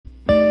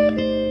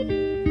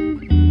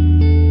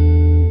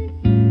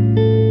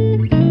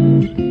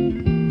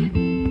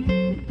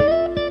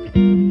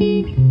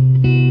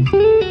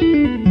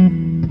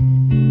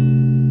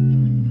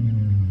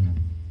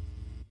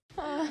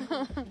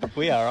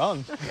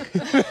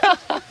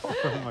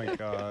Oh my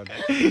god.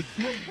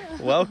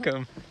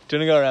 Welcome. Do you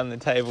want to go around the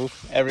table?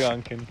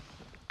 Everyone can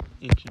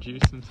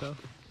introduce themselves.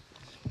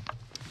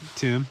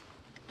 Tim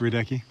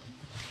Radecki.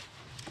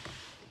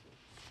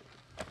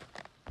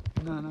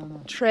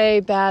 No.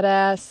 Trey,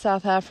 badass,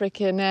 South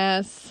African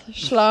ass,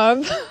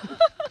 schlub.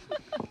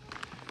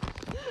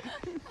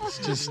 It's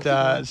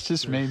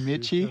just me,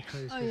 Mitchie.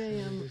 Oh,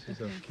 yeah.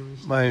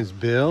 My name's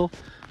Bill.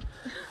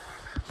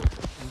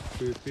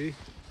 Boopy.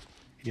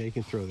 Yeah, you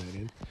can throw that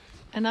in.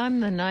 And I'm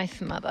the nice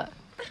mother.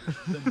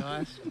 The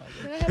nice.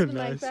 Can I have the mic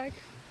Nice. back?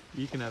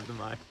 You can have the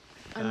mic.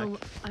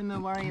 I'm a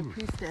warrior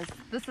priestess.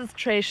 This is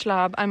Trey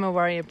Schlab. I'm a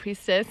warrior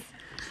priestess.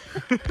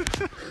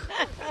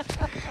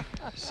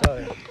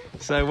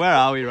 So where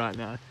are we right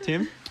now,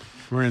 Tim?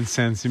 We're in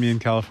San Simeon,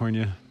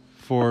 California,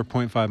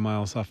 4.5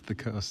 miles off the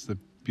coast, the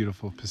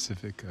beautiful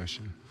Pacific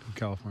Ocean of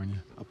California.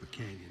 Up a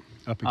canyon.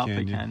 Up a Up a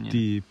canyon, canyon.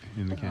 deep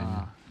in the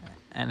canyon.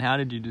 And how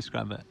did you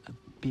describe a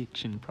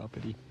bitchin'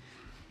 property?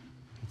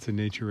 It's a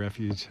nature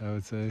refuge, I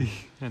would say.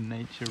 A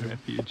nature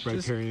refuge.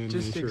 Riparian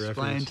Just nature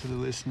explain refuge. to the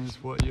listeners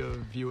what you're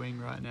viewing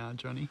right now,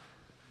 Johnny.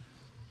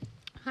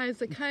 Hi,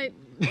 it's a kite.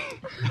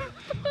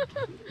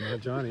 Not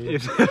Johnny.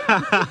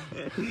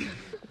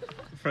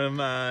 From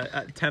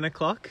at 10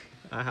 o'clock,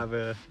 I have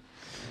a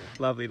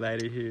lovely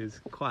lady who is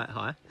quite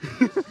high.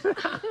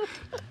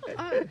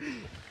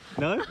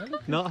 No?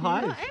 Not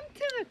high? I'm 10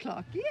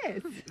 o'clock,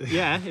 yes.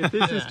 Yeah, if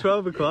this is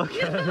 12 o'clock.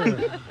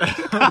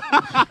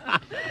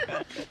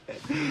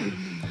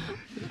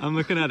 I'm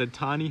looking at a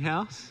tiny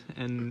house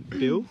and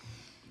Bill,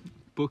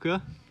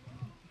 Booker,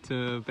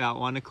 to about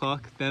 1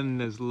 o'clock. Then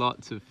there's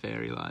lots of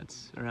fairy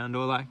lights around,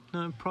 or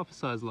proper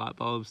sized light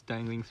bulbs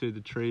dangling through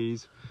the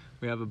trees.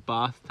 We have a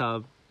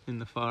bathtub in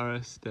the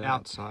forest.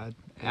 Outside.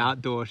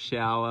 Outdoor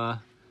shower.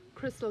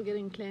 Crystal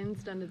getting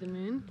cleansed under the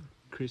moon.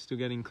 Crystal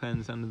getting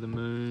cleansed under the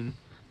moon.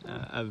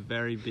 A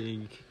very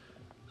big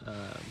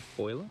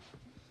boiler.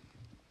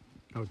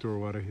 Outdoor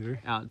water heater.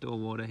 Outdoor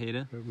water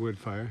heater. Wood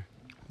fire.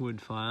 Wood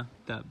fire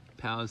that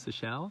powers the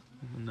shower.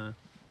 No,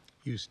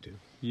 Used to.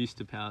 used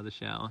to power the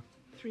shower.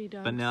 3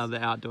 dogs. But now the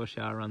outdoor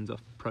shower runs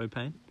off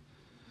propane.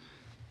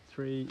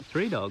 Three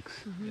dogs.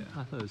 Mm-hmm.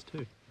 I thought it was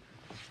 2.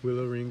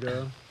 Willow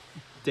Ringo.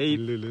 Deep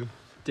Lulu.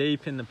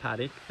 in the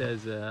paddock,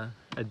 there's a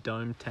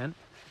dome tent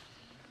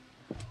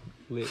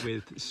lit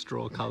with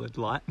straw-coloured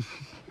light.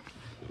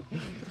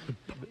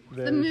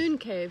 The moon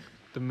cave.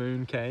 The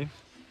moon cave.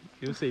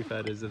 You'll see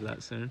photos of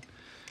that soon.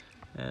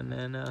 And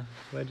then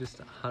we're just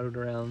huddled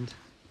around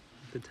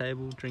the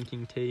table,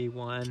 drinking tea,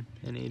 wine,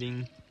 and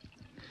eating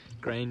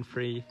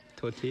grain-free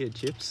tortilla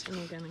chips. And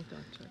organic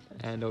dark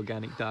chocolate. And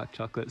organic dark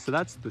chocolate. So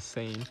that's the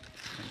scene.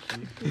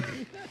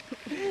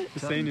 The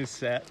scene is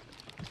set.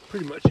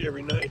 Pretty much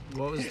every night.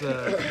 What was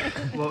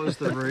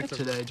the route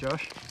today,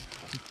 Josh?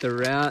 The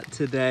route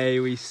today,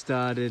 we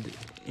started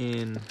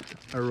in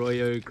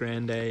Arroyo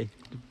Grande,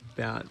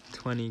 about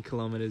 20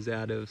 kilometers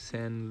out of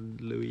San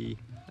Luis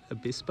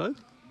Obispo.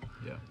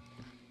 Yeah.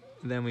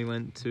 Then we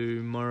went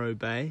to Morro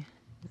Bay,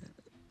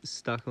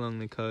 stuck along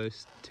the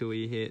coast till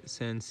we hit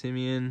San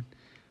Simeon.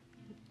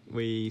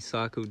 We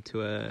cycled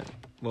to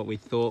what we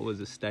thought was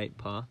a state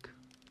park,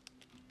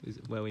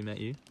 where we met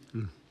you.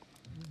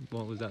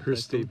 What was that? Hearst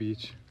place State called?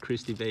 Beach.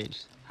 Christie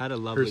Beach. Had a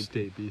lovely Hearst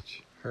State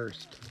Beach.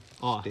 Hearst.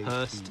 State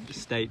Hearst Beach.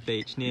 State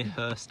Beach near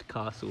Hearst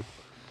Castle,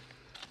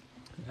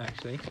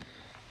 actually.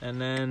 And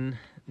then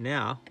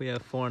now we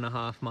have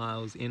 4.5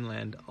 miles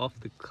inland off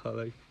the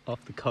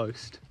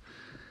coast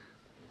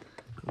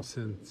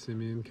San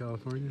Simeon,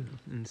 California.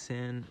 in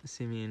San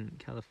Simeon,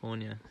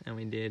 California, and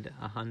we did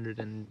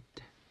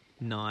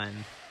 109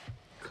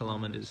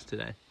 kilometers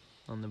today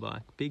on the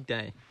bike. Big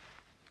day.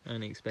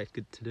 Only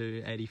expected to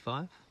do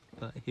 85,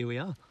 but here we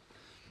are.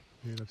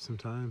 Made up some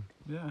time.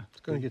 Yeah.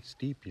 It's going to get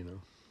steep, you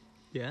know.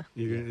 Yeah.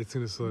 It's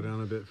going to slow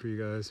down a bit for you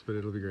guys, but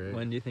it'll be great.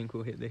 When do you think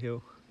we'll hit the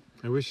hill?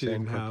 I wish you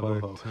San didn't have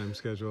Copojo. a time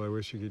schedule. I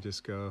wish you could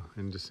just go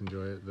and just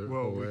enjoy it the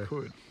Well, whole we way.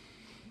 could.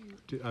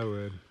 I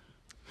would.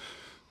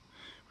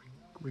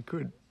 We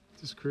could.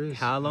 Just cruise.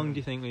 How long do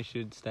you think we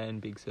should stay in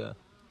Big Sur?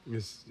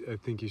 I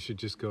think you should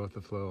just go with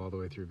the flow all the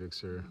way through Big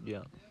Sur.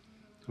 Yeah.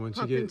 Once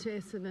Pop you get into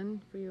S7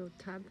 for your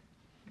tab.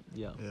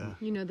 Yeah. Yeah.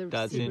 You know the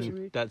That's city in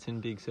route. that's in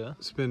Big Sur.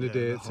 spend a Yeah,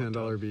 day the at hot Sand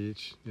Dollar tub.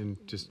 Beach and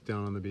just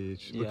down on the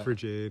beach. Yeah. Look for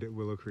Jade at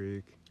Willow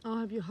Creek. I'll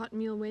have your hot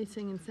meal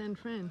waiting in San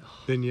Fran.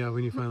 Then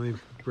when you finally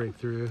break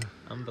through,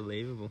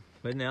 Unbelievable.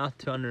 We're now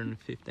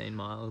 215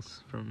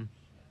 miles from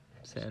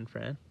San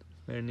Fran.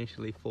 We're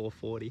initially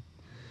 440.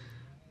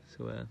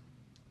 So we're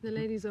The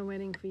ladies are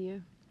waiting for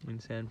you. in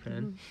San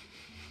Fran.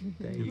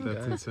 There if you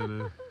that's go.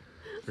 incentive.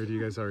 Or do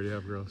you guys already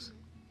have girls?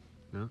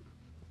 No.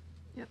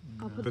 Yep,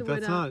 I'll put But the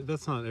word out.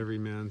 that's not every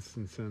man's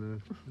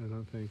incentive. I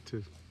don't think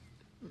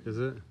is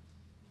it?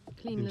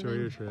 Clean Enjoy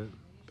living. your trip,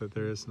 but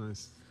there is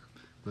nice.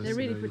 They're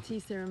ready to for know tea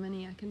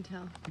ceremony, I can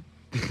tell.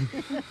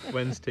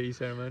 When's tea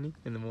ceremony?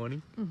 In the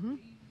morning? Mm-hmm.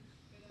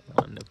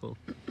 Wonderful.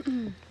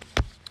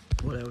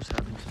 What else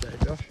happened today,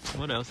 Josh?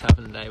 What else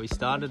happened today? We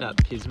started at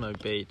Pismo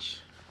Beach,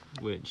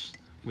 which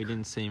we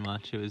didn't see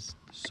much. It was,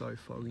 So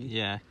foggy.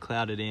 yeah,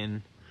 clouded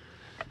in.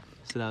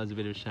 So that was a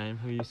bit of a shame.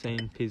 Have you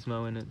seen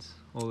Pismo in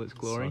all its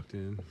glory? Socked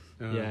in.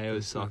 Yeah, it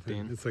was there's socked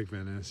nothing. in. It's like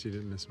Venice. You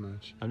didn't miss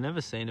much. I've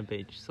never seen a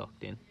beach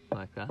socked in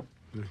like that.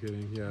 No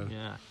kidding. Yeah.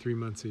 Yeah. 3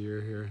 months a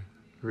year here.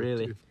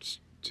 Really?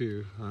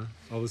 Two, huh?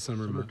 All the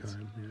summer months.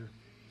 Summertime, yeah.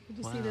 Did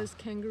you Wow. see those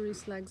kangaroo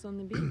slugs on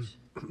the beach?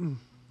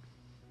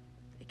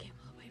 They came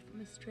all the way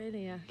from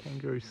Australia.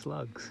 Kangaroo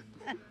slugs.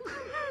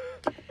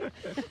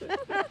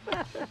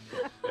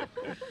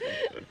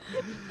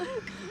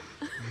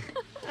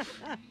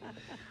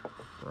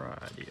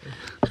 Right.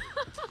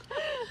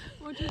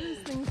 What are those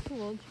things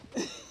called?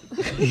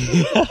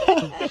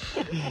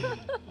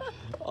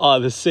 Oh,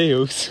 the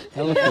seals.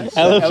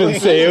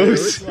 Elephant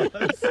seals.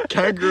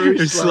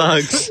 Kangaroo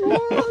slugs.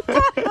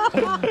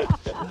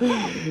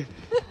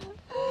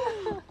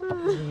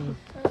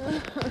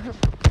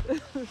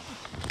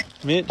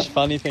 Mitch,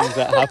 funny things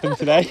that happened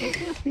today.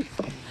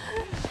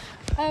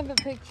 I have a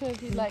picture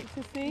if you'd like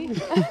to see.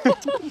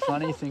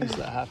 Funny things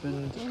that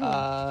happened.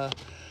 Are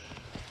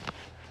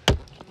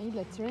you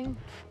glittering?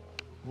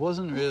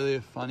 Wasn't really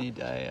a funny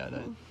day.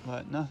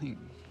 Nothing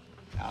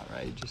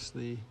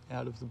outrageously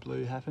out of the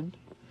blue happened.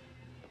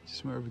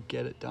 Just more of a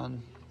get it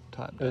done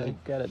type It was a day.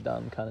 get it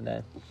done kind of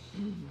day.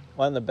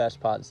 One of the best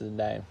parts of the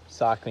day,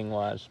 cycling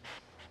wise,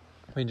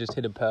 we just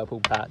hit a purple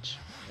patch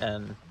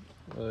and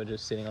we were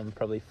just sitting on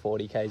probably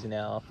 40 k's an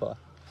hour for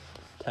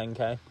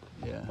 10k,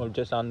 Yeah. or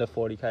just under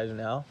 40 k's an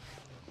hour.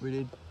 We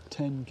did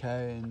 10k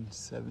in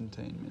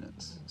 17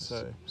 minutes.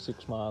 So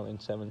 6 mile in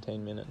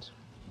 17 minutes.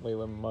 We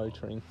were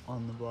motoring.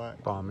 on the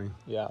bike. Bombing.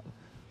 Yeah.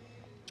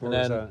 Where And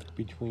was then- that?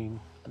 Between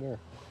where?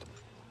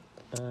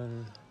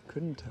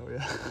 Couldn't tell you.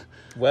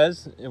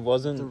 Where's it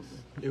wasn't.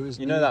 It was.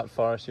 You know that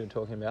forest you were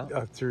talking about?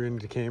 Up through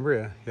into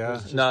Cambria. Yeah.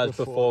 Just No, it's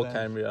before before then.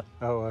 Cambria.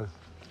 Oh,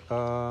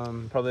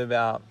 Probably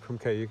about from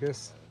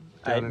Cayucas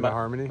down into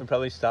Harmony. We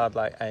probably started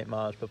like 8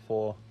 miles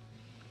before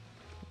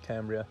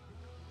Cambria,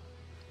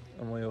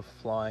 and we were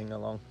flying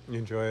along. You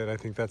enjoy it. I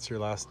think that's your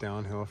last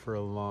downhill for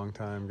a long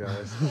time,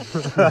 guys.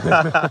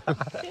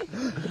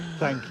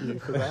 Thank you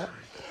for that.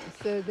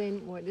 So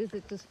then, what is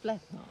it? Just flat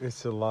now?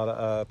 It's a lot of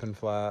up and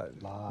flat,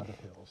 A lot of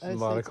hills. a Oh, lot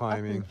so of it's up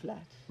climbing, and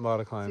flat. a lot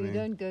of So you climbing.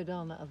 don't go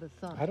down the other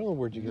side. I don't know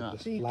where'd you No. get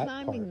this So you're flat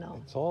climbing part. now?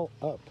 It's all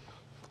up.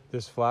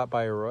 There's flat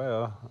by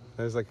Arroyo.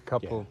 There's like a Yeah.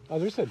 couple. Oh,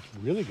 there's a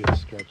really good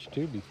stretch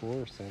too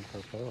before San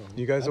Carpelo.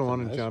 You guys That's don't a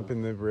want to nice jump one.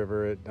 in the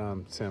river at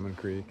Salmon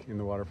Creek in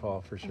the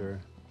waterfall for sure.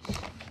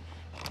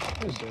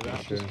 Just,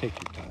 Sure. just take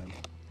your time.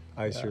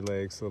 Ice Yeah. your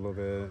legs a little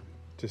bit.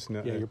 Just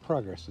know. Yeah, your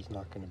progress is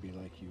not going to be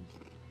like you've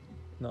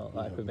Not you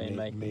like know, we've been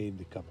making. made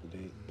the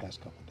past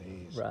couple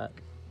days. Right.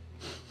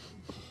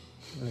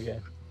 Okay.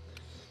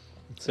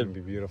 It's gonna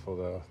be beautiful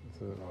though.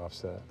 It's an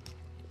offset.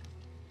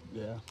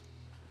 Yeah.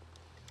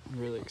 I'm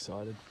really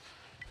excited.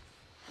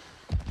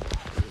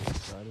 Really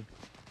excited.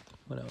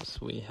 What else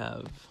we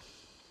have?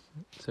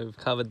 So we've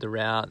covered the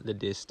route, the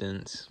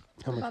distance.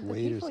 How much About the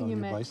weight is people on you your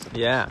met. bicycle?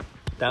 Yeah,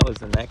 that was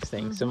the next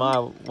thing. So my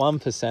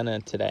 1%er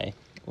today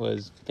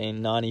was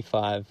being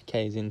 95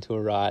 k's into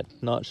a ride,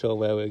 not sure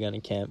where we were going to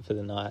camp for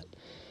the night.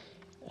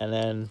 And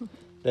then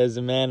there's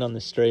a man on the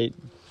street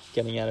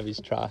getting out of his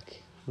truck.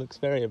 Looks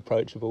very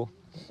approachable.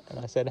 And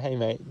I said, hey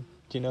mate,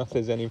 do you know if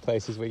there's any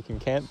places we can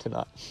camp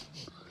tonight?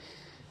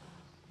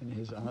 And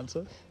his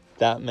answer?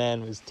 That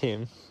man was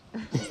Tim.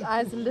 His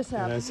eyes lit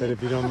And I up. said,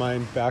 if you don't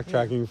mind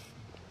backtracking,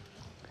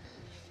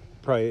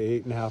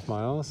 probably 8.5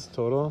 miles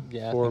total.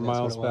 Yeah, I 4 think that's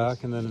miles what it was.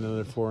 back, and then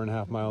another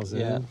 4.5 miles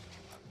Yeah. in.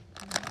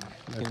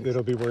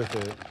 It'll be worth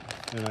it.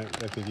 And I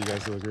think you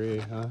guys will agree,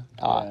 huh?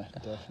 Ah,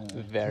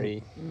 Definitely.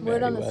 very, Word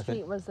very on the worth street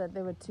it. was that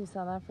there were 2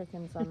 South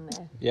Africans on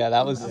there. Yeah,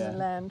 that was, On the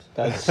land.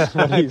 that's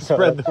what he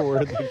Spread said. the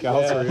word that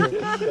gals were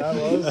here.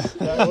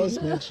 That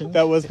was mentioned.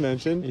 That was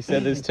mentioned. He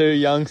said there's 2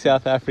 young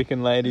South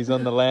African ladies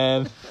on the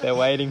land. They're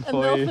waiting A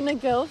for MILF you, and a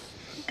GILF.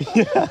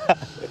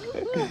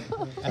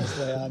 As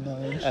they are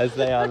known. as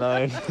they are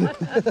known.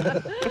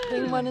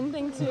 Thing 1 and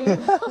thing 2.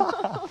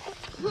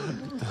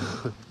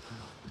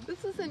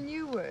 This is a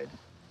new word.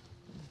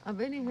 I've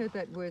only heard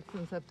that word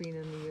since I've been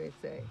in the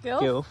USA.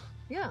 GILF? Gilf.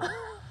 Yeah.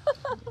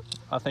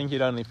 I think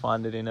you'd only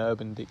find it in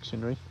Urban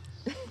Dictionary.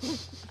 You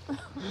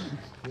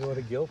know what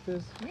a gilf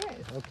is? Yes.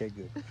 Okay,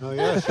 good. Oh,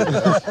 yeah.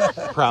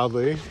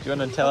 Proudly. Do you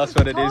want to tell us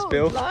what it is, Oh,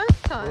 Bill?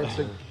 last time.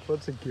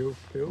 What's a gilf,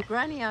 Bill?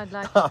 Granny, I'd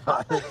like to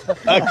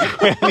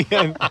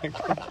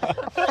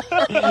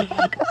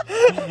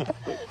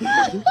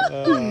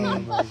Oh,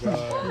 my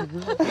God.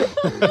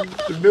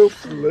 The milk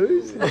to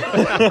lose?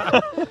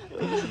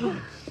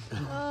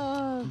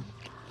 Oh,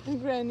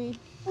 Granny.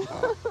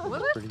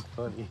 Pretty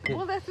funny.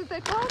 Well, that's what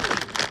they called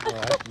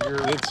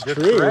me. It's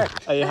true.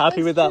 Are you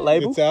happy with that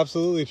label? It's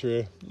absolutely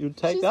true. You'd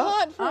take She's that?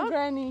 hot for a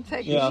granny.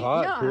 Take Yeah. it.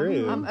 Hot, Yeah,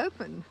 period. I'm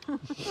open.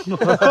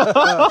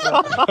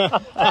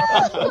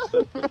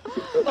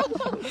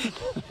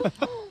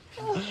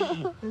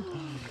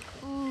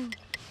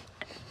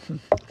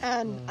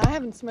 And I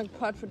haven't smoked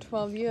pot for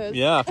 12 years.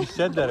 Yeah, you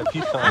said that a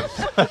few times.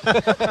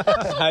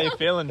 How you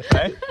feeling,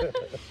 Trey?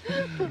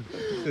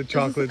 The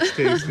chocolate's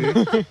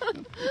tasty.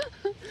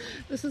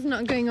 This is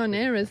not going on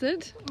air, is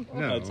it?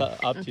 No, It's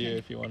up to you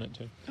if you want it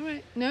to. All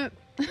right. No.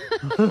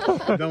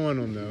 no one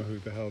will know who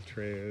the hell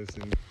Trey is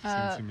in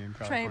San Simeon,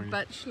 Trey California.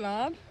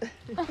 Butchlab.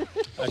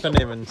 I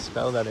couldn't even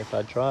spell that if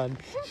I tried.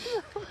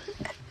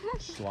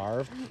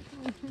 Schlarv.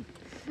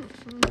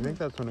 I think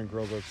that's when a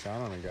girl looks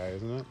down on a guy,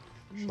 isn't it?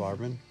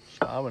 Schlarben.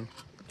 Darwin.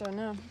 Don't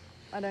know.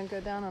 I don't go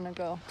down on a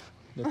girl.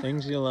 The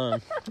things you learn.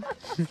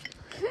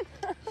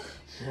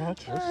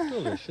 What? That's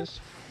delicious.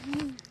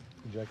 Would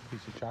you like a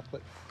piece of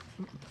chocolate?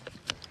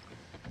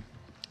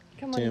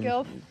 Come on, Tim,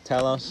 girl.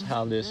 tell us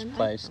how this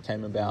place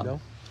came about. No?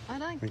 I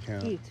like We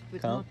can't. it,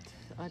 but Can't?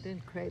 not. I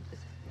don't crave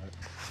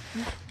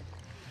it.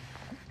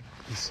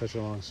 It's such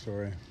a long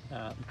story.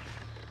 Um,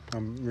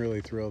 I'm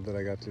really thrilled that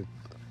I got to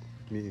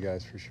meet you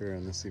guys for sure,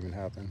 and this even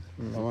happened.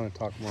 I want to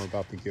talk more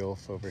about the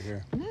Gilf over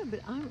here. No,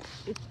 but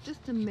it's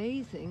just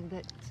amazing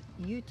that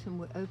Uton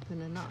were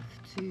open enough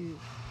to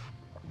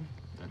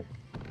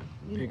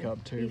Pick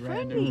up two be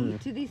random. friendly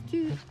to these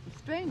two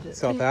strangers.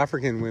 South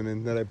African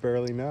women that I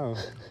barely know.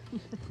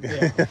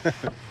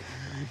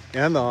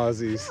 And the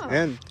Aussies. Oh.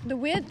 And The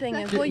weird thing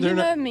is, well, They're you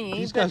know not- me.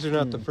 These but guys are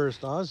not the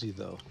first Aussie,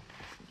 though.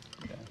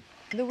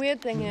 the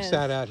weird thing We is,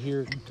 sat out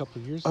here a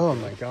couple of years ago. oh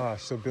my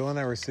gosh. So Bill and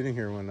I were sitting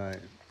here one night.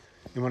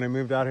 And when I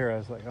moved out here, I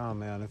was like, oh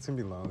man, it's going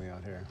to be lonely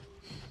out here.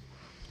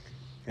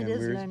 it And is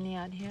we're- lonely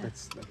out here.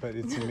 But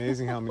it's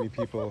amazing how many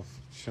people have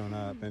shown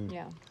up. And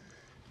Yeah.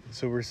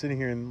 so we're sitting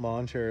here in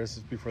lawn chairs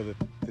before the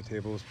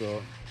table was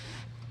built,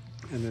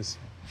 and this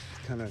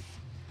kind of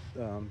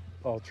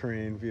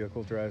all-terrain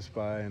vehicle drives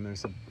by, and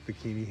there's a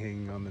bikini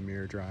hanging on the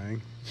mirror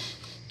drying,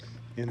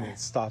 and it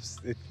stops.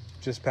 It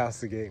just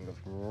past the gate and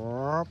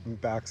goes and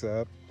backs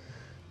up,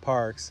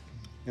 parks,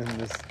 and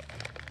this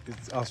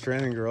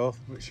Australian girl.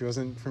 She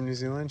wasn't from New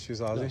Zealand. She was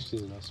Aussie. No,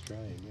 she's an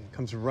Australian, yeah.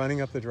 Comes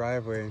running up the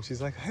driveway, and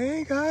she's like,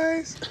 "Hey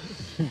guys,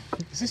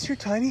 is this your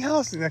tiny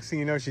house?" The next thing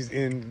you know, she's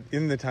in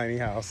the tiny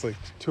house, like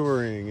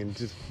touring and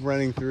just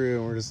running through,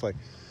 and we're just like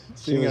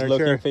she sitting was in our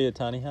looking chair. for your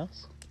tiny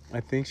house? I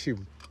think she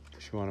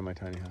wanted my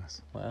tiny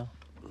house. Wow.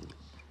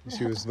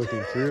 She was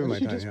looking through my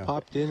She tiny just house.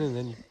 popped in and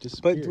then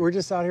disappeared. But we're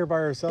just out here by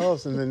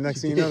ourselves, and the next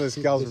thing you know, this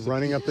gal's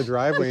running up the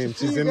driveway, and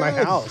she's in my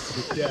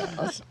house. Yeah,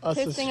 us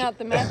Testing out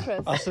the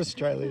mattress. us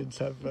Australians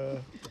have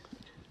a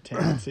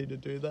tendency to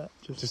do that.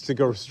 Just to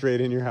go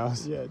straight in your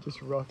house. Yeah, just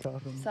rock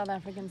up and South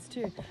Africans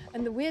too.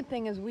 And the weird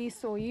thing is, we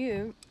saw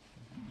you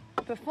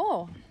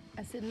before.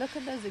 I said, look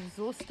at those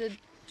exhausted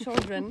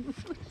children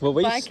Well,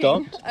 we biking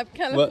stopped. up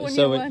California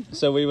So one.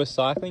 so we were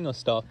cycling or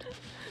stopped,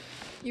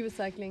 You were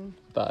cycling.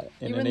 but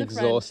in You were an in the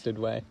front. exhausted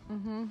way.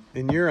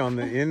 And you're on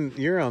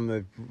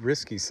the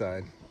risky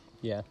side.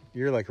 Yeah.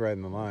 You're like right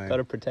in the line. Got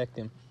to protect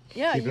him.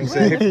 Yeah, Keep you him were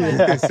in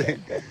the safe.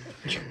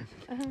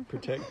 front.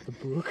 protect the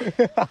book.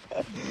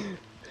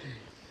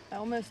 I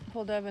almost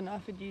pulled over and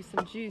offered you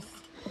some juice.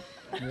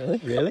 Really?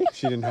 Really?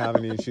 She didn't have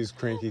any. She was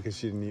cranky because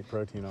she didn't eat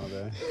protein all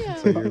day. Yeah.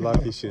 So you're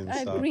lucky she didn't I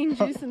had stop. green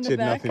juice in She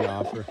the had back. nothing to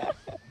offer.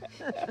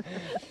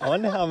 I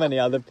wonder how many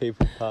other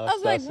people passed I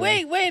was like, us.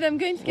 wait, I'm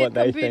going to get what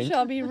they kombucha. think.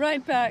 I'll be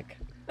right back.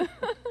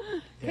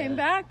 Came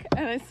back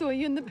and I saw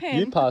you in the pen.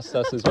 You passed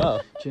us as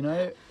well. Do you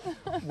know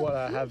what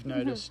I have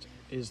noticed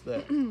is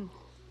that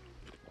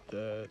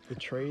the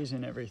trees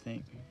and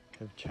everything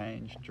have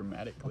changed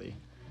dramatically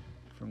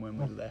from when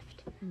we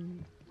left.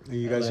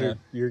 You guys Yeah.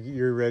 are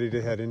you're ready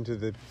to head into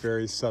the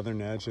very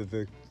southern edge of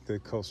the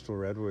coastal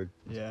redwood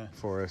Yeah,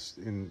 forest.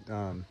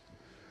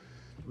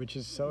 which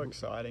is so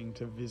exciting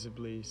to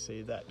visibly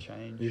see that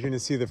change. You're going to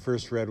see the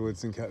first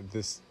redwoods in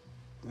this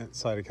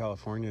side of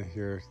California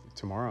here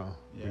tomorrow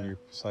when Yeah. you're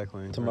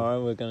cycling.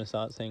 Tomorrow we're going to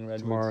start seeing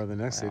redwoods. Tomorrow or the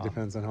next day. Wow.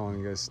 Depends on how long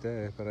you guys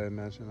stay, but I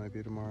imagine it might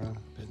be tomorrow.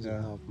 Depends Yeah.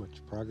 on how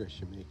much progress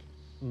you make.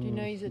 Do you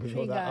know he's a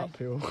Before tree that guy?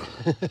 uphill.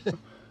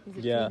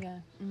 He's a Yeah. tree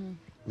guy. Mm.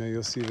 No,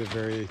 you'll see the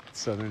very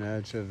southern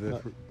edge of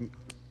the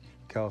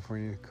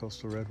California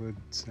coastal redwood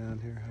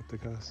stand here at the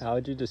coast. How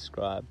would you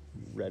describe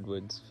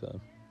redwoods for,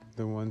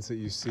 The ones that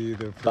you see,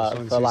 the first but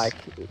ones for you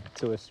like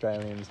to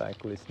Australians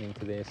like listening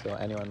to this or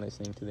anyone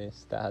listening to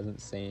this that hasn't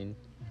seen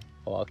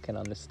or can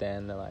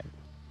understand the like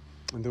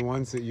the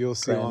ones that you'll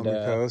see along the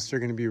Grand, coast are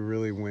going to be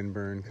really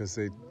windburn because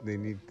they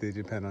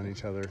depend on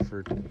each other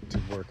to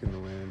work in the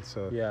wind.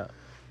 So yeah.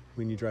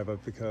 when you drive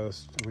up the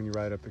coast, when you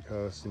ride up the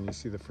coast and you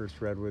see the first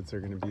redwoods,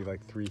 they're going to be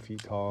like 3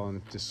 feet tall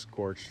and just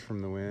scorched from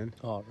the wind.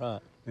 Oh right.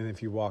 And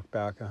if you walk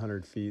back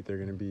 100 feet, they're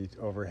going to be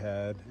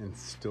overhead and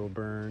still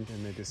burned,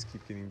 and they just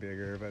keep getting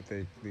bigger. But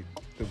the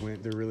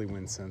wind, they're really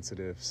wind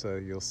sensitive, so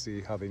you'll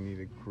see how they need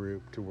a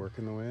group to work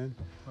in the wind.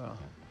 Wow.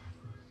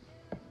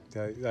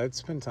 Yeah, I'd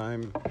spend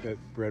time at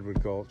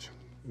Redwood Gulch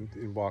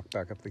and walk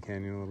back up the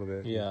canyon a little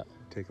bit. Yeah.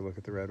 Take a look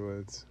at the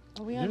redwoods.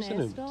 Are we on There's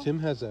air still? Tim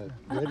has a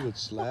redwood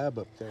slab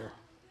up there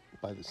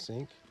by the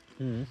sink.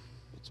 Mm.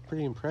 It's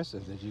pretty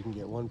impressive that you can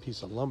get one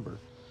piece of lumber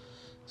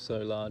So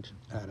large.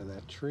 out of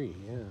that tree.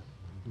 Yeah.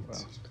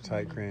 It's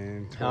tight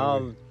crane. How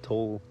totally.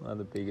 tall are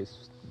the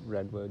biggest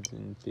redwoods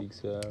in Big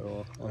Sur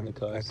or on the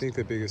coast? I think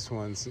the biggest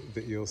ones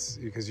that you'll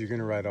see, because you're going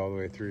to ride all the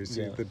way through, so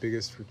Yeah. the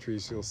biggest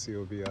trees you'll see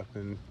will be up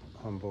in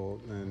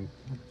Humboldt and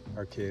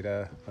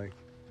Arcata, like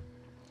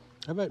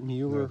How about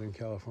Muir Northern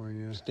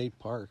California. State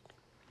Park?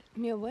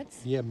 Muir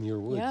Woods. Yeah, Muir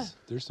Woods. Yeah.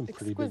 There's some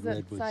pretty big Exquisite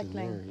redwoods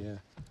cycling. in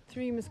there.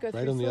 Through, you must go Yeah,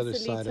 right through on the other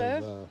side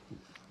Sausalito. of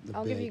the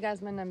I'll bay. give you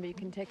guys my number. You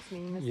can text me.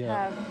 You must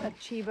Yeah. have a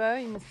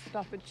Chibo. You must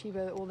stop at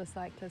Chibo. All the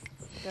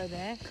cyclists go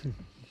there.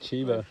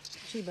 Chiba.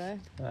 Chibo.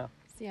 Wow.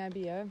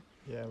 CIBO.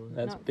 Yeah,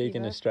 That's Not big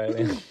in Chiba.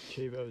 Australia.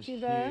 Chibo's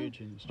Chibo.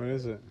 huge in What Australia.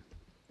 is it?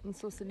 In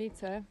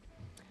Sausalito.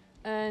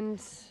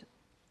 And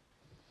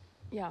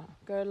yeah,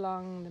 go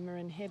along the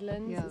Marin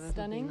Headlands. Yeah, It's that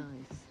stunning. would be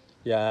nice.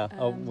 Yeah, I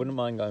Um, wouldn't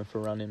mind going for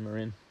a run in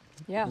Marin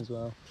Yeah. as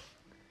well.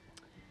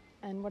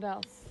 And what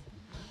else?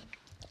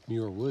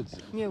 Muir Woods.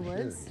 Muir for sure,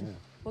 Woods. yeah.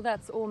 Well,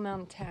 that's all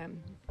Mount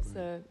Tam.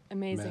 So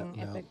amazing Mount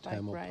epic bike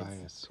rides.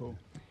 Tamalpais. Cool.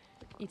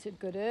 Eat at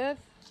Good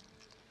Earth.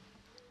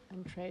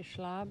 And Trey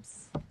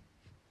Schlabs.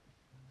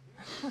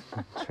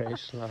 Trey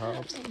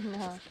Schlabs.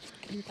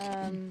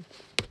 No.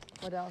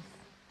 What else?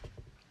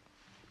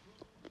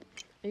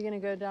 Are you going to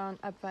go down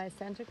up by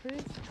Santa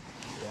Cruz?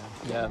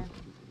 Yeah. Yeah,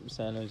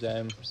 San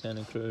Jose,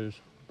 Santa Cruz.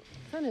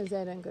 San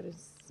Jose don't go to...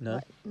 No?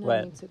 No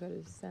Where? need to go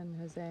to San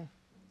Jose.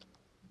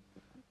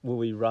 Will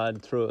we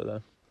ride through it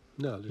though?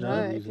 No, there's No,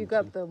 no if reason you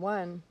got to. the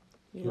one.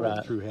 You You Right.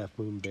 ride through Half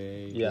Moon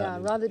Bay. Yeah.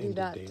 and rather do into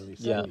that. Daly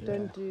Yeah. City.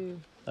 Don't do...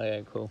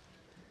 Okay, cool.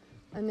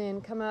 And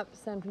then come up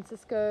San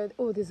Francisco.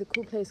 Oh, there's a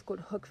cool place called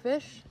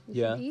Hookfish.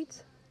 You Yeah. should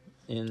eat.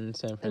 In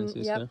San And,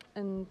 Francisco. yep,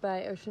 and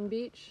by Ocean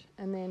Beach.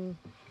 And then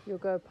you'll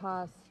go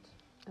past,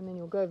 and then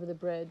you'll go over the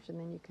bridge, and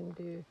then you can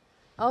do...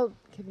 I'll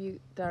give you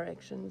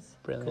directions.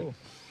 Brilliant. Cool.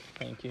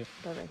 Thank you.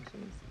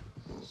 Directions.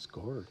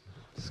 Scored.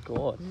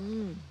 Scored.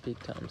 Mm. Big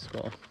time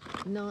score.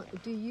 Now,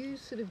 do you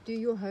sort of do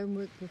your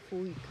homework before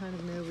you kind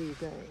of know where you're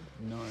going?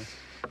 No.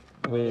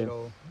 We Not at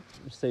all.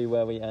 see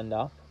where we end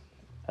up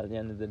at the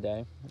end of the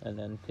day and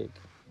then pick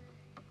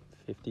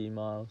 50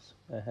 miles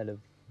ahead of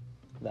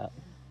that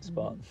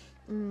spot.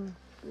 Mm,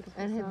 beautiful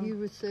And have sound. you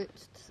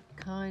researched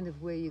kind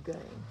of where you're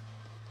going?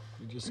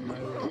 You just know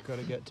we've got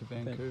to get to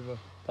Vancouver.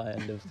 By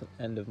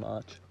end of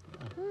March.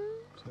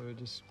 So we're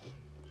just...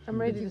 I'm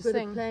ready You've to got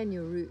to sing. plan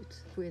your route,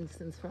 for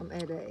instance, from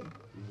LA.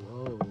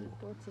 Whoa.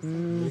 What's a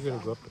sing You're song?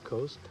 gonna go up the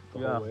coast the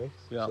Yeah, whole way.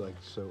 yeah.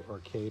 So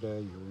Arcata,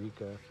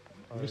 Eureka.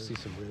 You're gonna see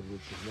some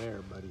redwoods in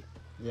there, buddy.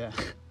 Yeah.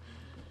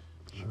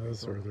 Oh,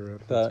 that's further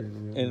up. But That's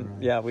really good.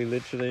 yeah, we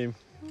literally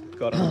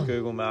got on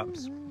Google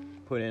Maps,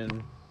 put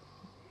in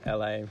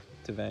LA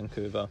to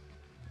Vancouver,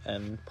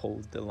 and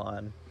pulled the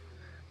line,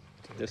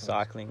 the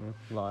cycling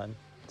line,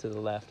 to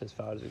the left as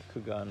far as it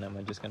could go, and then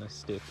we're just going to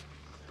stick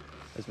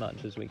as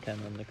much as we can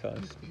on the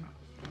coast,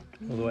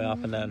 all the way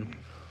up, and then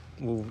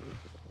we'll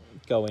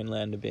go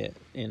inland a bit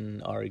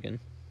in Oregon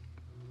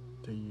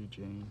To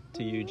Eugene.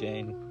 to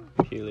Eugene,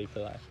 purely for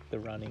like the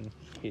running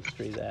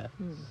history there.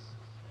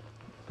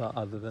 But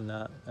other than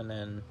that, and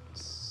then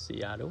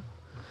Seattle,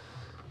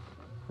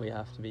 we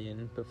have to be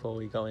in before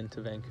we go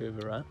into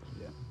Vancouver, right?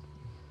 Yeah.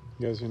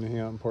 You guys gonna hang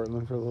out in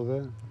Portland for a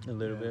little bit? A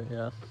little Yeah. bit,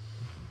 yeah.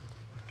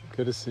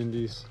 Go to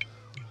Cindy's,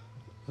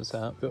 What's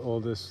that? the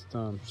oldest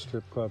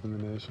strip club in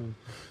the nation.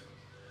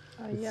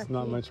 Oh, It's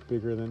not yucky. much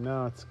bigger than...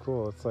 No, it's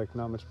cool. It's like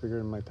not much bigger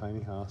than my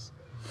tiny house.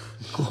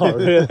 Oh,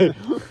 really?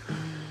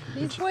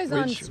 These boys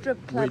aren't which-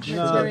 strip club which-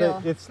 No,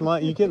 material. it's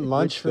you get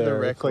lunch Which, for the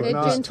there. It's record, like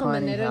They're not,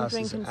 gentlemen, they tiny don't house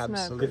drink is and smoke.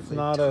 absolutely it's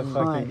not a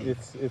fucking... tiny.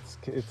 It's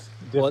What's-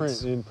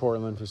 different in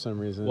Portland for some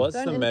reason. What's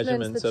Don't the influence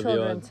measurements the of your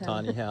children, Tim.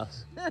 tiny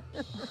house?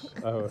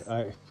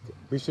 Oh,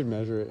 we should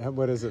measure it.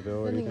 What is it, Bill?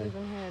 I What do think you you've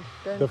think? even heard.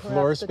 Don't The corrupt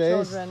floor the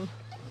space? children.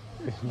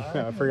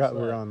 I forgot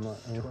we're on.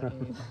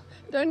 20.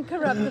 Don't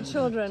corrupt the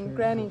children.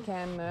 Granny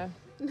can though.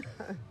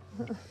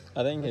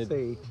 I think I'd it,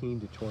 say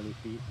 18 to 20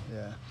 feet,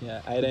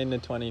 Yeah. 18 to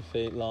 20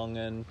 feet long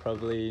and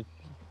probably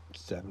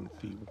 7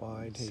 feet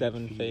wide, 8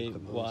 7 at feet the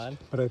most. wide.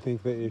 But I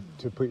think that if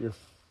to put your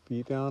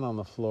feet down on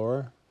the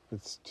floor,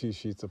 it's 2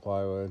 sheets of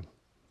plywood.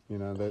 You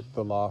know that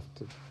the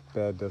loft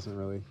bed doesn't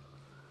really.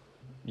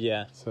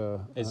 Yeah,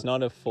 So it's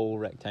not a full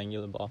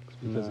rectangular box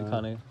because it No.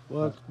 kind of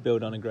Well, it's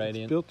built on a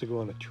gradient. built to go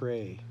on a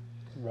tray,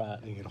 Right.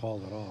 and you can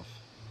haul it off.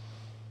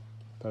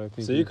 But I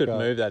think So you you've could got-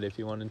 move that if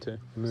you wanted to.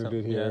 Moved Some-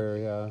 it here,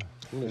 yeah.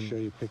 I'm going to show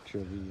you a picture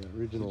of the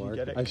original Did you art.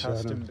 get it I showed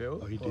custom him.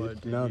 built? Oh, you or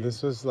did? No, you-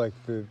 this was like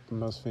the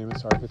most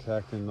famous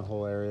architect in the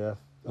whole area.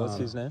 What's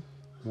his name?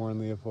 Warren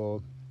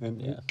Leopold, and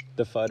Yeah,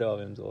 the photo of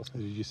him's awesome.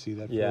 Did you see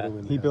that Yeah. photo?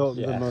 in the he house? built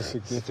Yeah. the most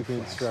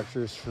significant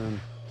structures from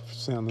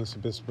San Luis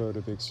Obispo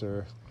to Big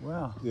Sur.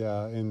 Wow.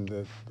 Yeah, in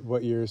the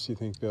what years do you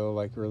think, Bill?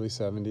 Like early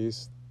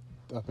 70s,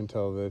 up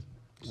until the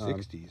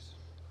 60s.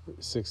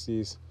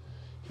 60s.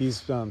 He's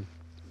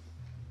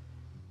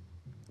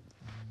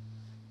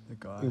The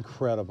guy.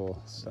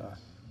 incredible stuff.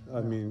 I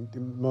mean,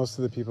 most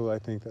of the people I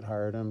think that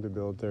hired him to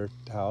build their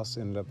house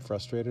ended up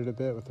frustrated a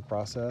bit with the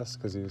process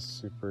because he was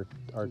super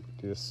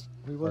artistic.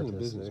 He wasn't a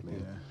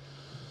businessman.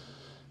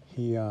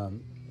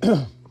 Yeah.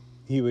 He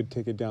he would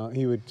take it down.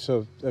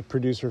 So a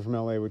producer from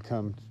LA would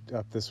come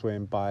up this way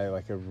and buy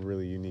like a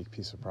really unique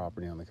piece of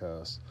property on the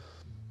coast.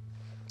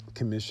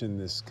 Commission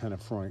this kind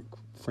of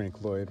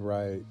Frank Lloyd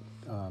Wright,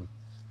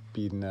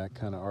 beatnik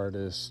kind of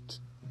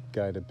artist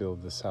guy to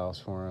build this house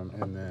for him,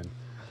 and then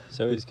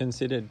So he's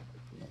considered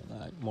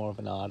like more of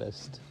an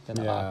artist than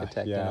an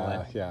architect in a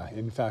way. Yeah.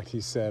 In fact,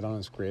 he said on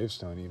his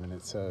gravestone, even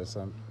it says,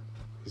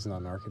 he's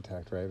not an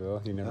architect, right, Bill?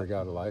 He never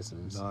got a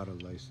license. Not a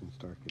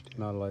licensed architect.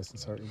 Not a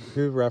licensed architect.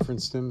 Who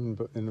referenced him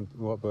in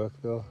what book,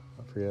 Bill?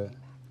 I forget.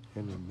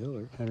 Henry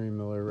Miller. Henry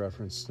Miller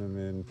referenced him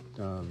in.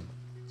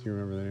 Do you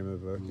remember the name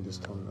of the book? He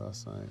just told me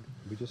last night.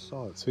 We just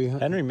saw it. So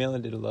Henry Miller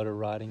did a lot of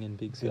writing in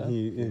Big Sur.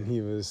 and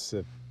he was.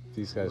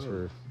 These guys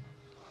were.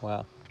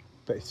 Wow.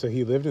 But so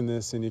he lived in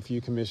this, and if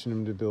you commissioned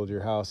him to build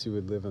your house, he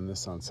would live in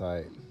this on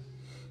site.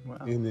 Wow.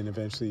 And then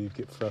eventually you'd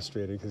get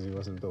frustrated because he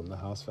wasn't building the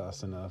house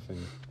fast enough,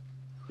 and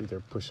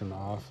either push him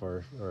off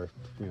or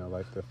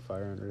light the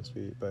fire under his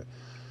feet. But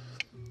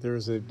there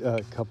was a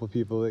couple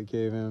people that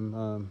gave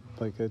him,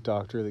 like a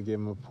doctor that gave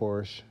him a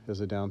Porsche as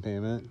a down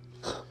payment.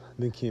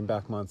 And then came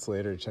back months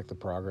later to check the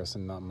progress,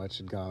 and not much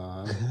had gone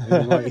on.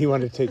 And he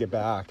wanted to take it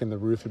back, and the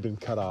roof had been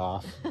cut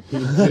off. He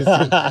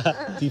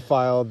just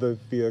defiled the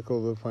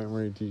vehicle to the point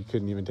where he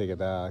couldn't even take it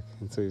back,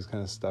 and so he was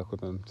kind of stuck with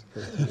them.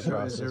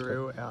 So is it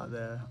real out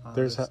there?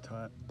 There's artist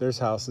type? There's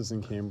houses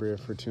in Cambria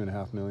for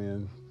 $2.5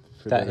 million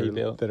That he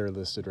built? that are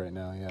listed right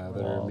now. Yeah,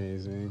 that are Wow.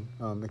 amazing.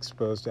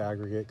 Exposed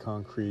aggregate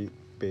concrete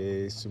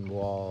base and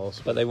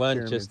walls. But they weren't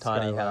pyramid just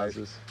tiny skylight.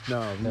 houses.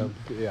 No,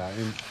 yeah,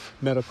 in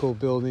medical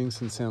buildings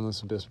in San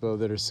Luis Obispo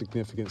that are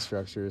significant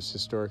structures,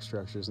 historic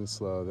structures in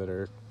SLO that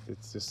are,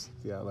 it's just,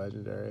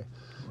 legendary.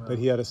 But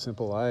he had a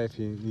simple life.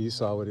 You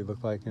saw what he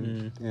looked like,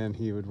 and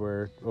he would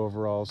wear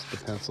overalls with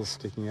the pencils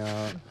sticking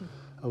out.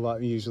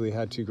 He usually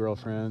had 2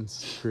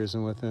 girlfriends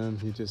cruising with him.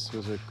 He just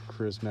was a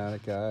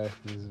charismatic guy.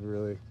 He was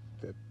really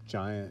a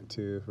giant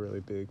too,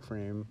 really big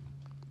frame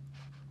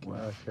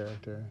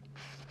character.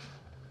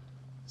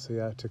 So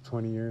yeah, it took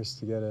 20 years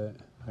to get it.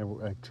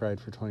 I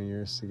tried for 20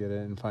 years to get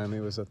it, and finally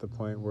it was at the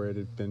point where it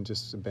had been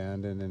just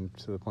abandoned, and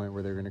to the point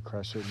where they were going to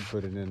crush it and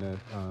put it in a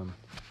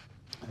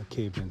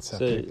caved-in So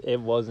septic. it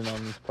wasn't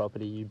on this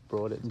property, you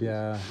brought it to.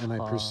 Yeah, and I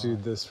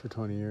pursued this for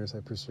 20 years. I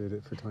pursued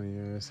it for 20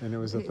 years, and it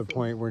was at the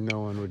point where no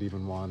one would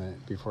even want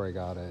it before I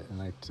got it,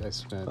 and I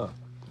spent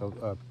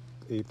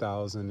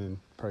 $8,000 in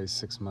probably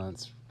 6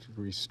 months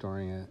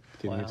restoring it,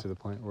 getting Wow. it to the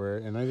point where,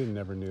 and I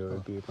never knew it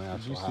would be my Did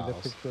actual you see house.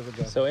 the picture of the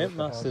guy? So that it built the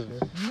must house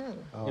have- here? No. It was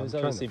I'm trying to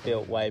obviously find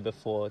built it. way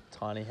before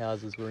tiny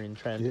houses were in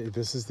trend. Yeah,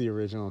 this is the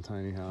original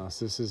tiny house.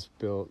 This is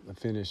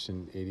finished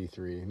in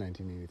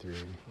 1983.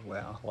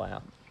 Wow.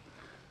 Wow.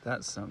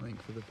 That's something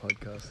for the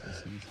podcast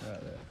listeners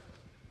right there.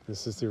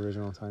 This is the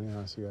original tiny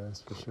house, you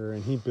guys, for sure.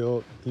 And he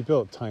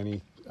built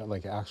tiny,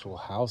 like actual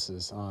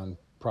houses on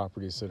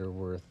properties that are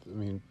worth. I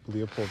mean,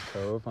 Leopold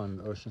Cove on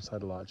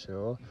Oceanside Lot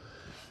Chill.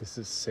 It's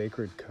this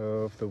sacred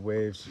cove. The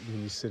waves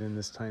when you sit in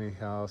this tiny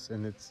house,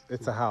 and it's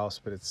a house,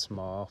 but it's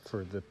small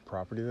for the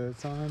property that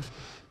it's on.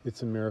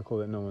 It's a miracle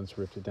that no one's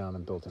ripped it down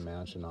and built a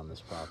mansion on this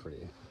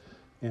property.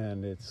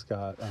 And it's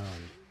got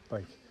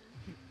like.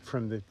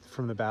 From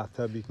the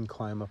bathtub, you can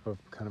climb up a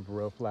kind of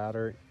rope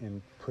ladder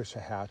and push a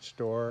hatch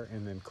door,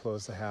 and then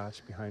close the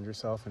hatch behind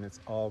yourself, and it's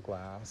all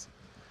glass.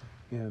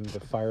 And the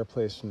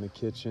fireplace from the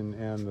kitchen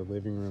and the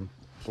living room,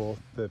 both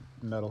the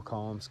metal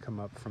columns come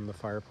up from the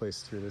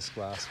fireplace through this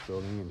glass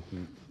building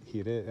and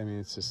heat it. I mean,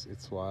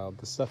 it's wild.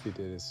 The stuff he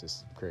did is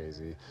just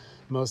crazy.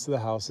 Most of the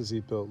houses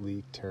he built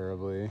leak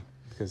terribly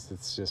because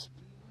it's just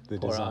the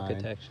Poor design.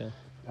 architecture.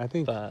 I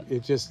think But-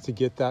 it just to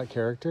get that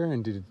character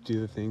and to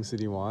do the things that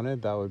he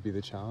wanted, that would be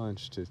the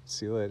challenge to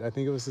seal it. I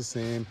think it was the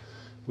same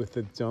with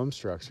the dome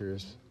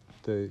structures.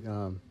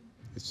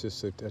 It's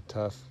just a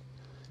tough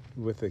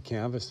with the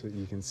canvas that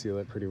you can seal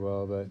it pretty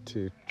well, but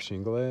to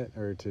shingle it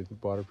or to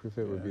waterproof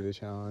it would be the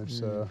challenge.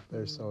 So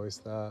there's always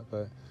that.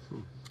 But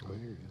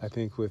I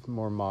think with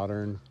more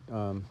modern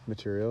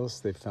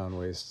materials, they've found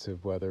ways to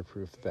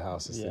weatherproof the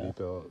houses that he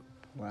built.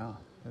 Wow.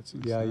 That's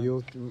insane. Yeah,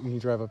 when you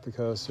drive up the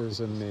coast,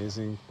 there's an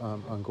amazing,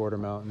 on Gorda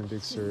Mountain in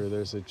Big Sur,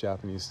 there's a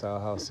Japanese style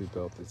house he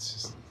built.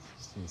 It's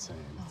insane.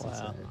 It's Wow.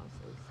 insane.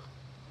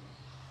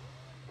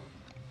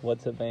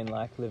 What's it been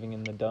like living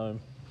in the dome?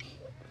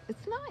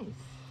 It's nice.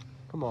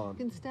 Come on,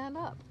 You can stand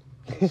up.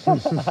 it's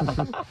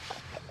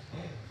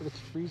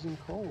freezing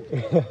cold.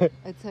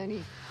 It's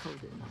only cold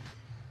at night.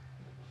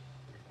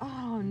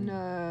 Oh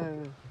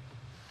no.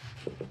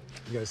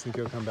 You guys think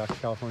he'll come back to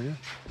California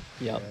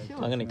Yep. Sure.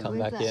 I'm gonna come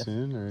Where's back that? here.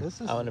 soon? Or This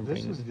is I wanna this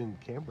bring is in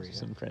Cambria.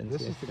 some friends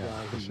This here. is the Yeah,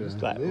 guy for who sure. used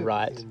to Like live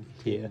right in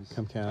here. Tim's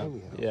Come camp. tiny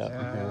house.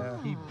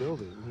 Yeah. He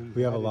built it.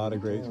 we have a lot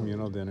of great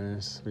communal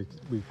dinners. We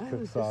Oh, cook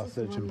this is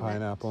sausage one and that-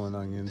 pineapple and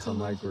onions on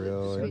my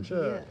grill and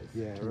 20 years.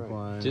 Yeah, drink right.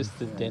 wine. Just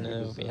the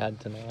dinner we had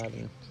tonight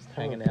and just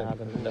hanging out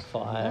under the Oh,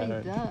 fire. he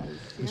and does.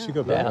 we yeah. should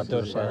go Yeah, back to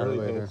outdoor the shower. fire Really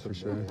later handsome for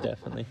sure. man.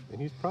 Definitely.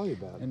 And he's probably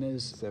about. And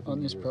there's 70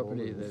 on this years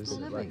property. old. There's Still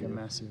like a living.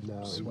 massive No,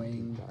 he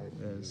swing. died a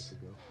few years There's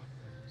ago.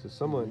 So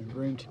someone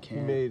room to he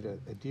camp. made a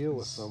deal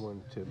with It's-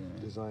 someone to yeah.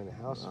 design a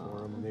house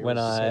for him. And they When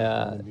were I, set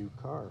on a new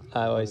car.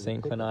 I always Or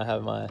think the when I pickup.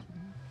 have my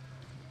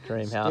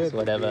dream house,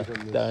 whatever.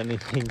 The only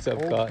things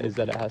I've got is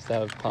that it has to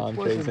have palm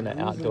trees and an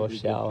outdoor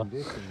shower.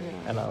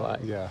 And I like,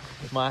 Yeah.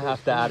 might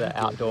have to add an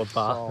outdoor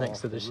bath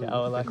next to the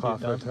shower like you've Clawfoot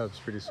done. tub's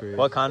pretty sweet.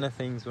 What kind of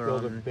things were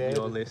Build a on bed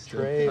your with a list?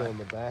 tray Of, on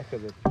the back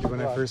of the When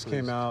I truck first with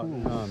came out,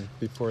 tools.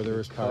 before there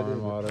was power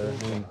and water,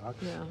 and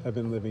Yeah. I've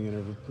been living in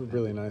a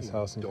really nice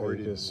house in Door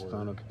didn't Coycus,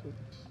 found a work.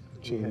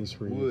 Cheney's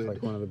Reef, wood.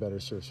 like one of the better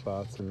surf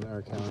spots in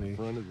our county.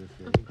 Front of the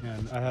thing.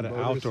 And I had an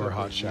outdoor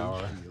hot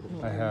shower.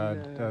 I had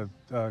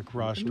a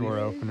garage door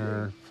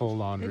opener, full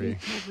laundry.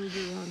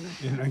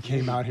 And I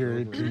came out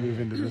here to move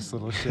into this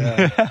little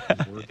shed.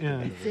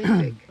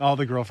 And all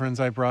the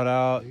girlfriends I brought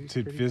out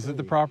to visit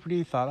the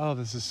property thought, oh,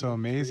 this is so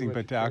amazing.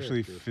 But to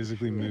actually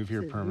physically move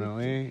here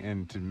permanently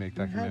and to make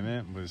that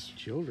commitment was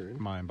Children.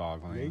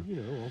 mind-boggling. You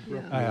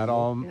know, I had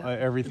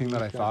everything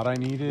that I thought I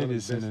needed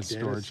is in a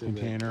storage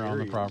container on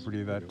the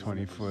property, that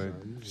 20-foot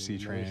sea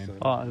train.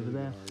 oh, over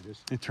there.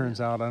 It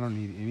turns out I don't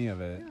need any of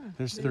it.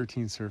 There's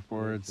 13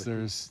 surfboards.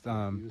 There's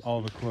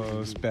all the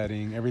clothes,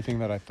 bedding, everything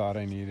that I thought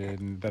I needed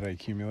and that I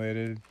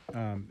accumulated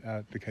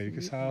at the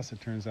Cayucas house. It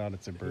turns out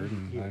it's a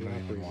burden. I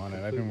don't even want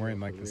it. I've been wearing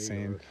like the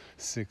same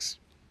 6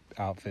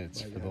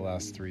 outfits for the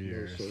last 3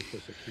 years. Social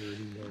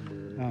security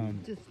number.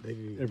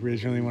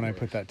 Originally, when I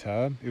put that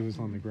tub, it was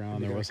on the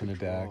ground. There wasn't a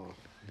deck.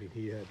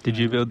 Did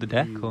you build the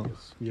deck or?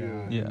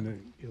 Yeah. Yeah.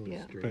 and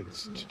Yeah.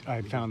 But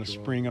I found a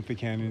spring up the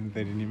canyon that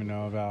they didn't even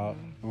know about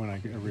when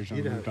I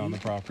originally moved on the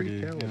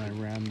property, and I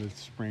ran the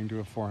spring to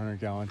a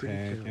 400-gallon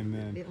tank, and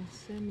then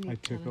I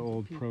took an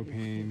old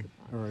propane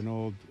or an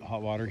old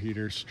hot water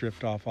heater,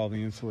 stripped off all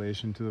the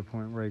insulation to the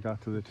point where I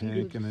got to the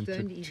tank, and then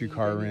took 2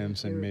 car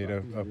rims and made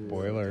a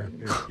boiler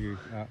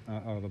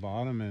out of the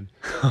bottom and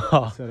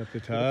set up the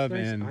tub,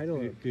 and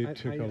it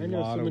took a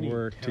lot of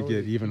work to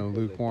get even a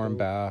lukewarm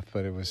bath,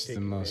 but it was the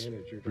most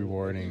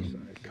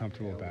rewarding,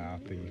 comfortable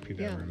bath that you could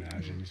ever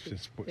imagine. It's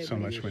just so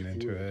much went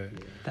into it.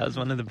 That was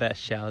one of the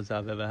best showers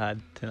I've ever had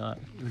tonight.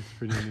 It's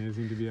pretty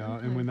amazing to be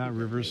out, and when that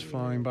river's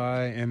flowing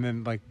by, and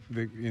then like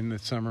in the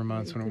summer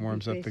months when it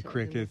warms up, the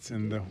crickets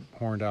and the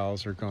horned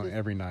owls are going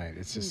every night.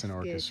 It's just an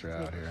orchestra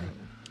out here.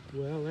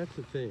 Well, that's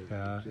the thing.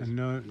 Yeah, Just and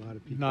a lot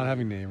of people not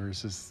having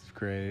neighbors is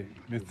great.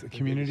 The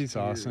community's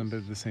awesome, but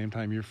at the same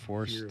time, you're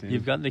forced.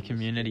 You've got the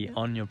community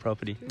on your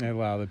property. I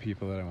allow the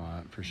people that I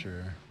want, for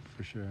sure.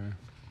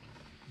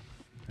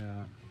 Yeah,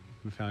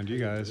 we found you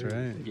guys,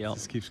 right? Yep. It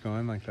just keeps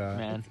going like that.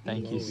 Man,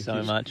 thank you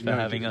so much for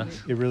having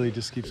us. It really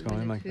just keeps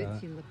going like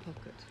that.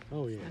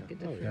 Oh yeah.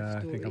 Yeah,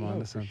 I think I'm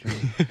onto something.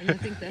 And I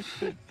think that's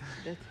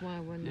why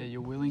one. Yeah,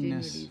 your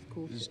willingness generally is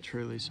cautious. is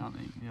truly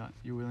something. Yeah,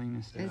 your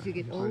willingness to As you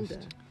get host.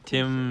 older.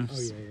 Tim Oh,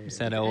 yeah.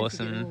 said an as you get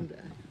awesome older,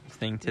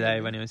 thing today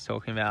when he was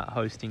talking about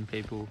hosting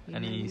people, you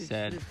and know, he you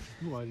said sort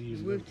Why do you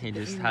of work to he the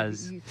just end,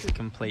 has you sort of-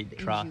 complete the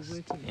end you're trust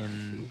working in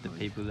on, the you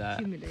people can't that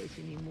accumulate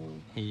any more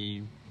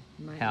he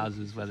money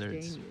houses, to whether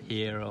it's sustain you and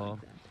here stuff or like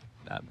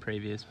that. at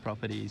previous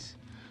properties.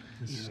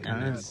 It's And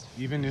kind of it's-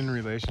 even in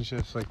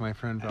relationships, like my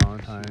friend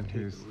Valentine,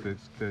 who's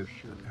that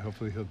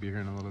hopefully he'll be here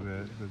in a little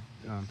bit,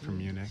 from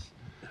Munich,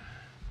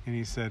 and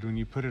he said when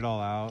you put it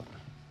all out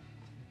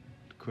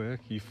quick,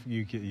 you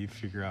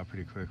figure out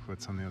pretty quick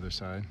what's on the other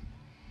side.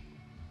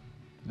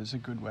 It's a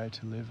good way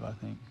to live, I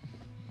think.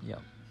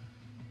 Yep.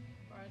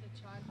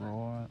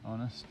 Raw,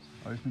 honest,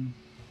 open.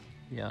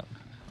 Yeah.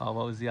 Oh,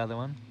 what was the other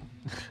one?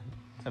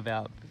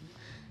 About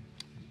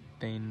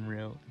being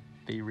real.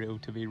 Be real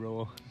to be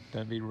raw.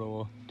 Don't be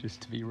raw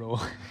just to be raw.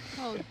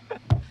 Oh.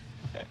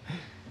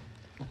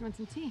 Want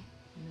some tea?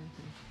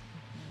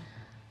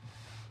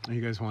 Are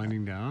you guys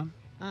winding down?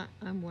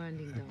 I'm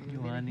winding down. You're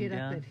I'm going winding to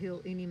head down? up that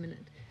hill any minute.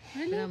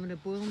 But I'm going to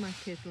boil my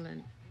kettle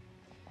and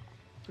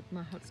put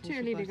my hot It's too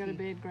early to go to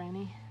bed,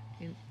 Granny.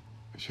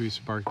 Should we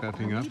spark that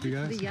thing up, you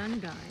The guys? young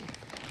guys.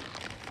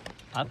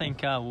 I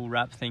think we'll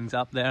wrap things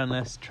up there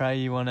unless Trey,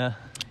 you want to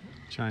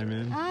Chime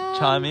in.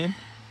 chime in.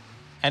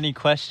 Any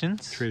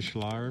questions Trish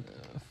Larb.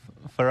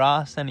 for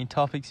us? Any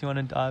topics you want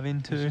to dive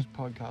into? This is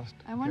podcast.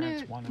 I want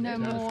Parents to one know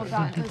and two. more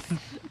about this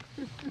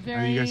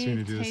very you guys going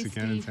to do this tasty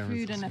again in San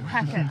food in a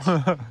Francisco?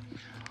 packet.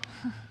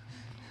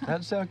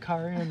 That's our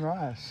curry and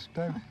rice.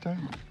 Don't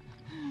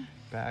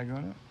bag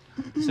on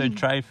it. So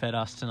Trey fed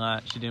us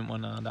tonight. She didn't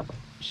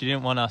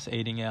want us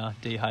eating our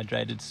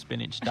dehydrated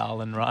spinach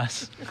dal and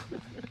rice.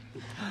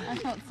 I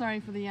felt sorry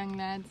for the young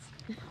lads.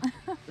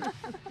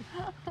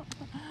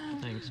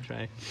 Thanks,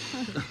 Trey.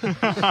 They're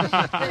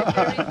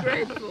very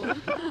grateful.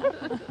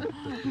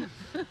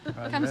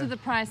 Comes with a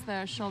price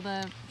though.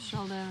 Shoulder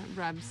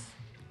rubs.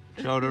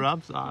 Shoulder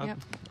rubs? Yep.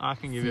 I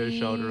can give you a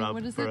shoulder rub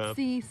What is for it?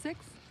 C6?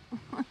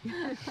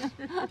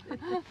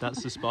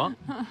 That's the spot.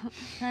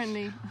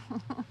 Apparently.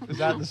 Is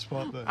that the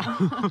spot though?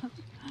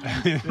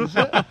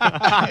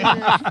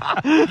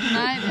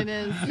 Tonight it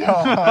is.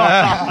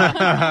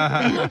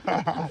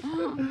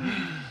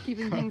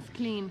 Keeping things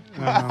clean.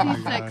 Oh my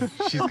C6.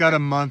 God. She's got a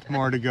month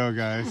more to go,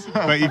 guys.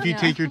 But if you Yeah.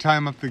 take your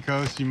time up the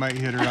coast, you might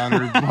hit her on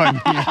her 1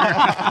 year.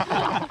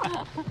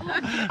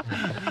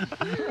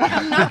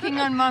 I'm knocking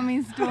on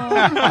Mommy's door.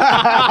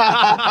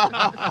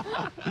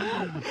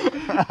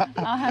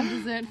 I'll have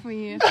dessert for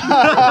you.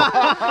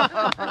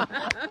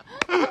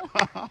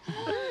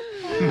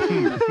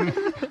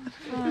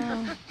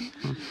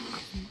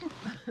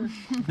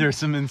 There's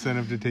some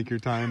incentive to take your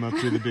time up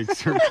through the Big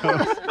Sur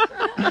coast.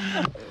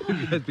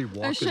 You'd be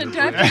walking. Oh shit, the do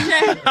I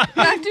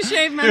have to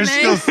shave my They're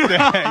mane? still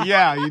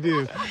yeah, you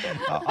do.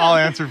 I'll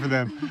answer for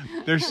them.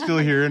 They're still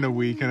here in a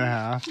week and a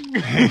half.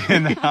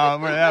 And we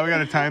got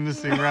to time this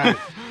thing right.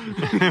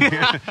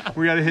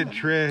 We got to hit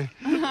Trey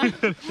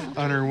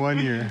on her 1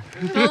 year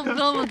Bill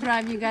will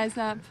drive you guys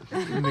up.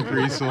 in the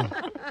Greasel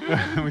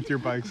with your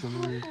bikes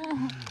on the roof.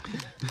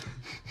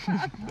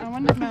 I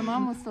wonder if my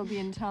mom will still be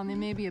in town. There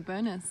may be a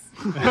bonus.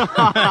 2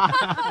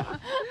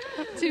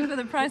 for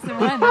the price of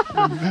 1.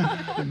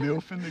 The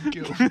MILF and the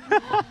GILF.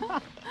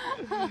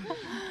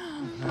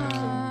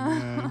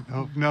 Man.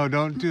 Oh, no,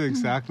 don't do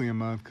exactly a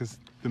month because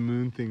the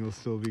moon thing will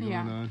still be going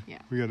Yeah, on. yeah.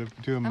 We got to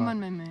do a I'm month. on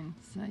my moon,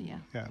 so yeah.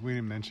 Yeah, we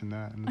didn't mention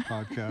that in the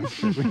podcast,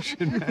 but we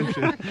should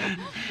mention.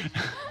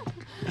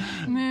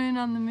 Moon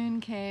on the moon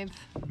cave,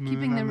 Moon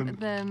keeping on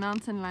the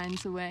mountain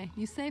lions away.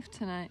 You safe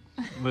tonight?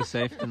 We're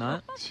safe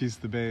tonight. She's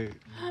the bait.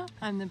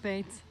 I'm the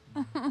bait.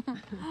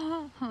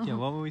 Yeah,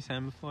 what were we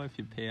saying before? If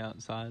you pee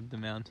outside, the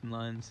mountain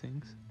lion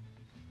sings.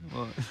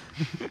 What?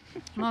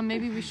 Mom,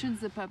 maybe we should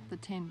zip up the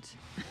tent.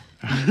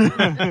 So.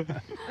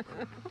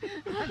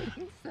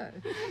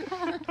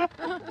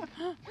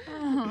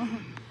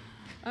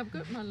 I've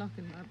got my lock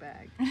in my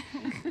bag.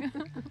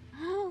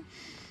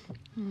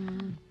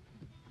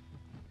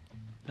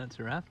 That's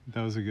a wrap.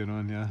 That was a good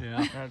one, yeah.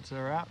 Yeah. That's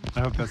a wrap.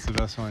 I hope that's the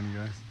best one, you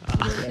guys.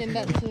 Send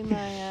that to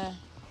my.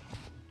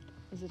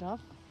 Is it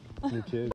off? Your kids.